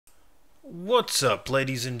What's up,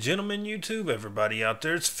 ladies and gentlemen, YouTube, everybody out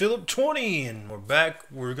there? It's Philip20, and we're back.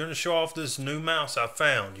 We're going to show off this new mouse I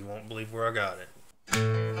found. You won't believe where I got it.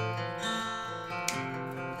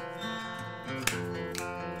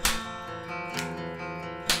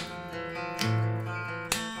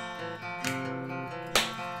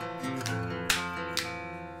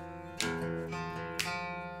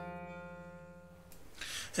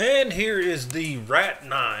 And here is the R.A.T.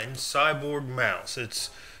 9 Cyborg mouse.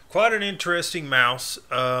 It's quite an interesting mouse.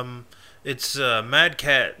 It's Mad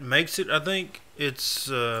Catz makes it, I think. It's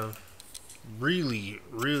really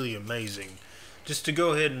amazing. Just to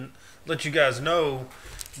go ahead and let you guys know,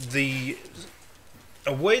 the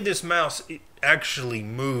way this mouse actually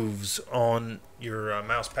moves on your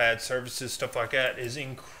mouse pad surfaces, stuff like that, is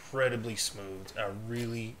incredibly smooth. I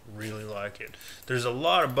really like it. There's a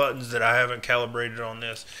lot of buttons that I haven't calibrated on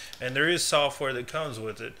this, and there is software that comes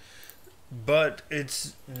with it, but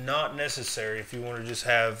it's not necessary if you want to just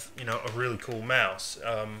have, you know, a really cool mouse.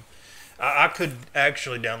 I could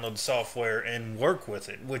actually download the software and work with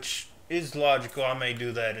it, which is logical. I may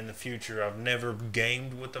do that in the future. I've never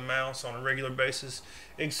gamed with the mouse on a regular basis,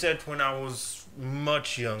 except when I was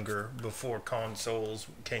much younger, before consoles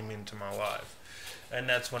came into my life. And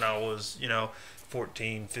that's when I was, you know,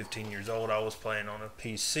 14, 15 years old. I was playing on a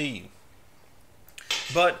PC.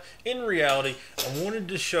 But in reality, I wanted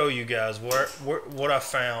to show you guys what I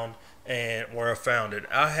found and where I found it.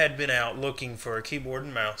 I had been out looking for a keyboard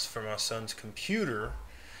and mouse for my son's computer,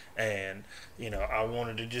 and you know, I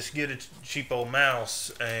wanted to just get a cheap old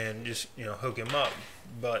mouse and just, you know, hook him up.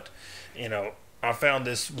 But you know, I found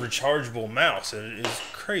this rechargeable mouse. It is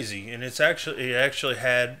crazy, and it actually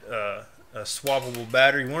had a swappable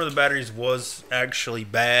battery. One of the batteries was actually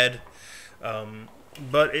bad,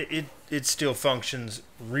 but it still functions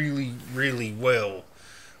really well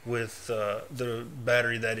with the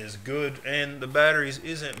battery that is good, and the batteries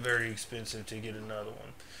isn't very expensive to get another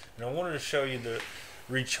one. And I wanted to show you the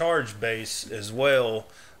recharge base as well.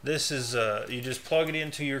 This is you just plug it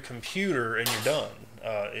into your computer and you're done.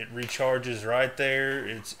 It recharges right there.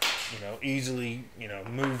 It's, you know, easily, you know,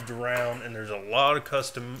 moved around, and there's a lot of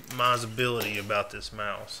customizability about this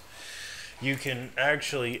mouse. You can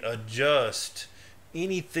actually adjust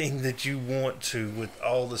anything that you want to with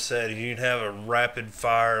all the settings. You can have a rapid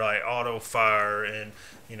fire, like auto fire, and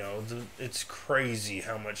you know, it's crazy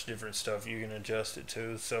how much different stuff you can adjust it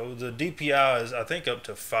to. So the DPI is, I think, up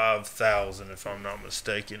to 5,000 if I'm not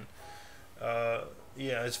mistaken.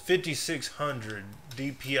 Yeah, it's 5,600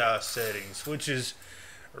 DPI settings, which is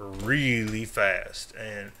really fast,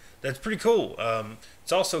 and that's pretty cool.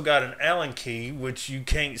 It's also got an Allen key, which you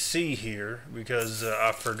can't see here because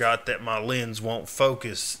I forgot that my lens won't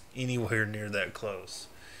focus anywhere near that close.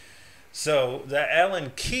 So that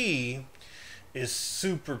Allen key is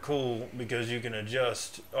super cool because you can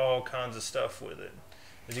adjust all kinds of stuff with it.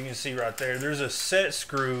 As you can see right there, there's a set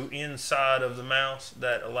screw inside of the mouse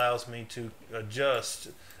that allows me to adjust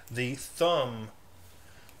the thumb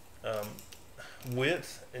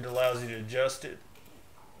width. It allows you to adjust it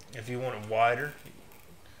if you want it wider.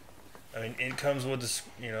 I mean, it comes with this,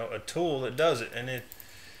 you know, a tool that does it, and it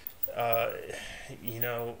you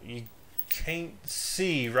know, you can't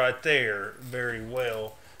see right there very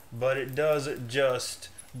well, but it does adjust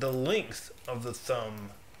the length of the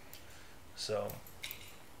thumb, so,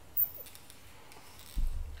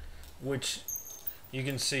 which you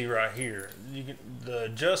can see right here. The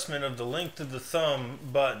adjustment of the length of the thumb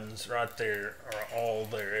buttons right there are all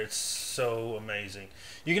there. It's so amazing.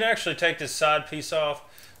 You can actually take this side piece off.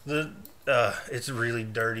 It's really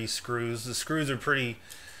dirty screws. The screws are pretty.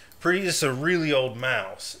 It's a really old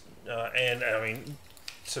mouse, and I mean,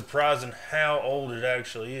 surprising how old it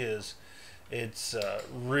actually is. It's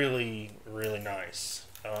really nice.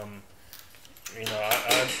 You know,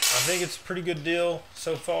 I think it's a pretty good deal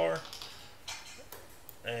so far,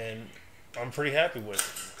 and I'm pretty happy with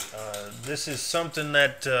it. This is something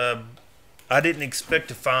that I didn't expect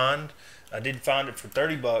to find. I did find it for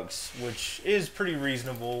 30 bucks, which is pretty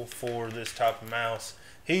reasonable for this type of mouse.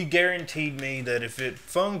 He guaranteed me that if it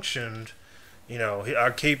functioned, you know,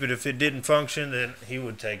 I'd keep it. If it didn't function, then he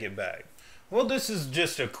would take it back. Well, this is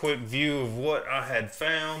just a quick view of what I had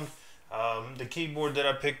found. The keyboard that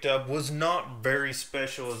I picked up was not very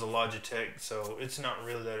special as a Logitech, so it's not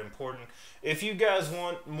really that important. If you guys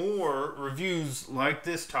want more reviews like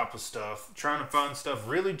this type of stuff, trying to find stuff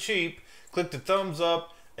really cheap, click the thumbs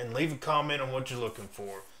up and leave a comment on what you're looking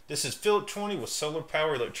for. This is Philip20 with Solar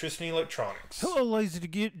Power Electricity Electronics. Hello, ladies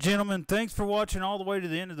and gentlemen. Thanks for watching all the way to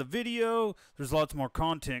the end of the video. There's lots more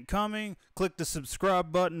content coming. Click the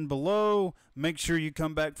subscribe button below. Make sure you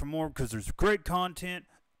come back for more because there's great content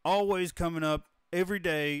always coming up every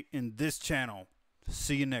day in this channel.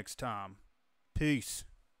 See you next time. Peace.